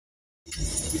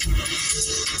into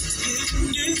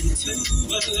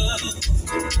a love.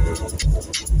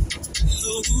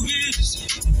 Who is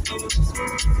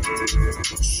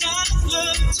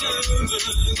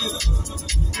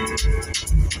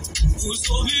who's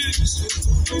always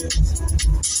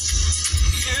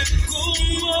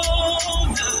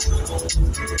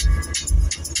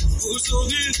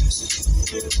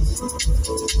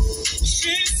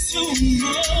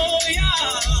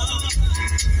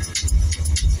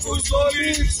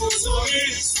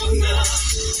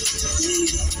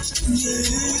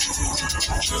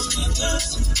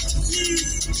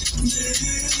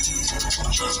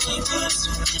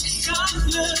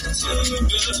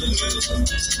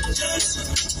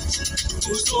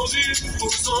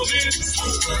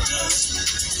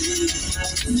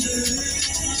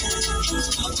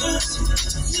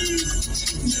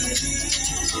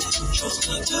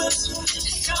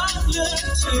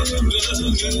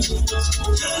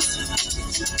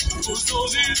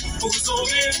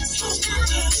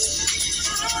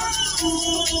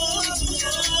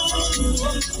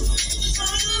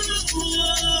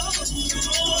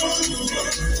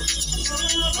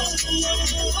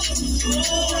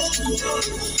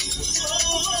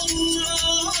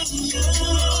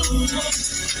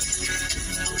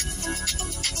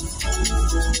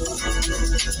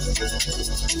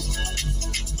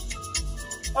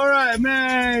All right,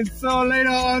 man. So later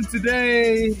on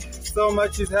today, so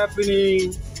much is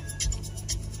happening.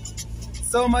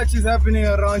 So much is happening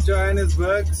around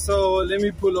Johannesburg. So let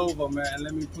me pull over, man.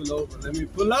 Let me pull over.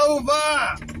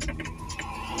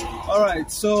 All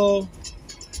right. So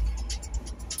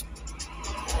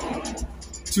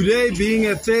today being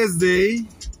a Thursday,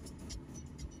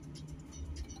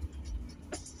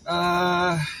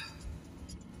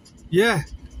 yeah,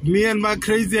 me and my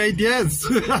crazy ideas.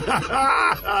 Woo!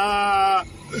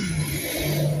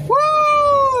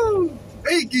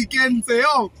 Hey, Kiken, say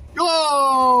yo,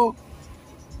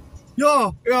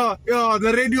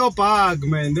 the radio bug,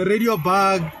 man, the radio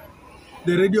bug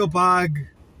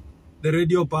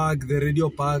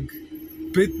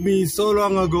bit me so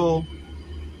long ago.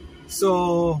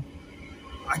 So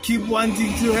I keep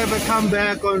wanting to have a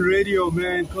comeback on radio,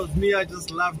 man, because me, I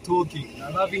just love talking. I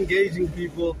love engaging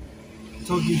people,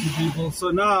 talking to people.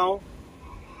 So now,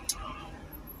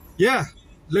 yeah,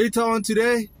 later on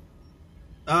today,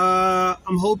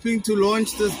 I'm hoping to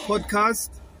launch this podcast,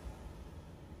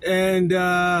 and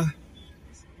I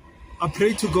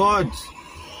pray to God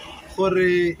for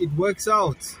it works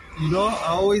out. You know, I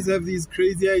always have these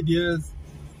crazy ideas,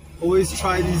 always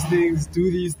try these things, do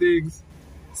these things.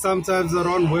 Sometimes I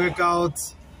don't work out,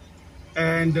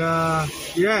 and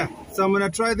yeah, so I'm gonna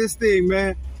try this thing,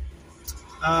 man.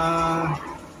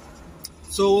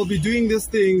 So we'll be doing this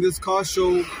thing, this car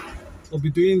show. We'll be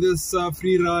doing this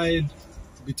free ride.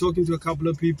 We'll be talking to a couple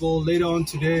of people later on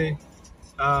today.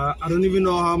 I don't even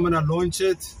know how I'm gonna launch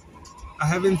it. I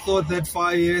haven't thought that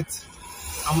far yet.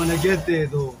 I'm gonna get there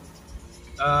though.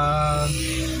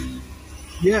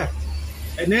 Yeah,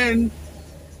 and then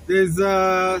there's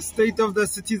a State of the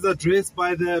City's address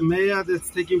by the mayor that's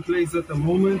taking place at the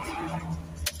moment.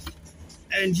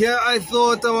 And here I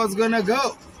thought I was gonna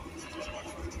go,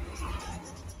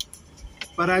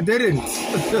 but I didn't.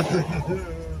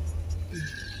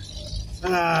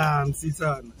 I'm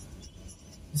Sitan.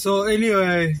 So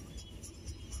anyway,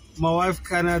 my wife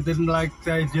kinda didn't like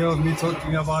the idea of me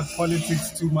talking about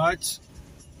politics too much.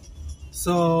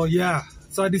 So yeah,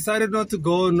 so I decided not to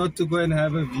go and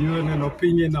have a view and an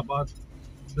opinion about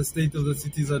the State of the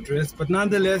City's address. But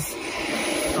nonetheless,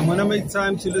 I'm gonna make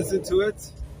time to listen to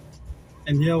it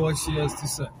and hear what she has to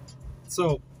say.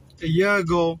 So a year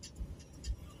ago,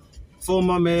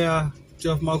 former Mayor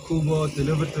Jeff Makubo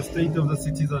delivered the State of the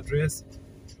City's address.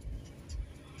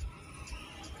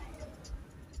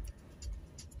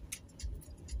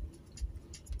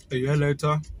 A year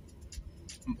later,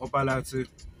 Mpopalati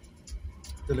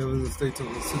delivers the State of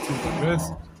the City's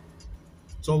address.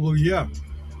 So we'll hear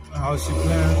how she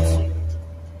plans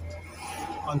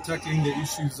on tackling the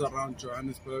issues around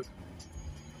Johannesburg.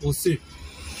 We'll see.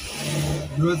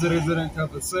 You as a resident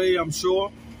have a say, I'm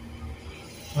sure.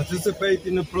 Participate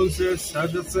in the process,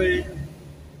 have a say.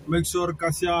 Make sure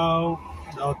Kasiao,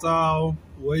 Daotao,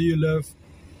 where you live,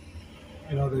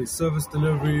 you know, there's service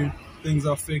delivery, things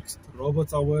are fixed,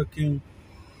 robots are working,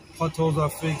 potholes are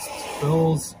fixed,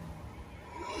 bills,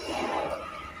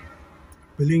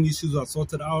 billing issues are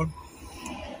sorted out.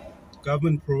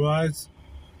 Government provides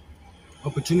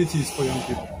opportunities for young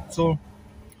people. So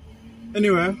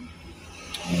anyway,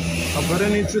 I've got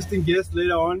an interesting guest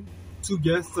later on, 2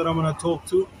 guests that I'm going to talk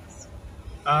to.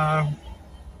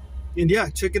 And yeah,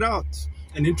 check it out.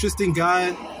 An interesting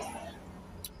guy,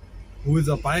 who is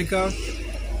a biker,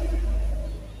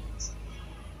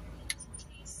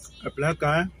 a black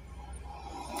guy.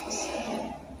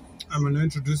 I'm going to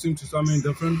introduce him to something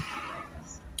different.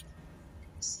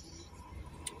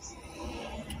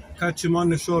 Catch him on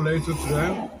the show later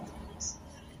today.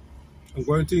 I'm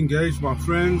going to engage my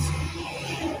friends.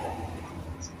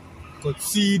 Got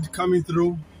Seed coming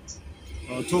through.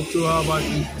 I'll talk to her about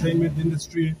the entertainment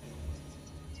industry,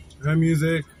 her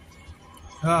music,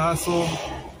 her hustle.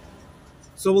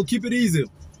 So we'll keep it easy.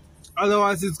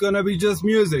 Otherwise, it's gonna be just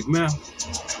music, man.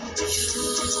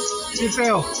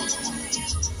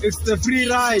 It's the free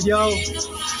ride, yo.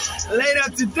 Later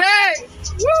today.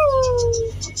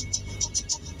 Woo!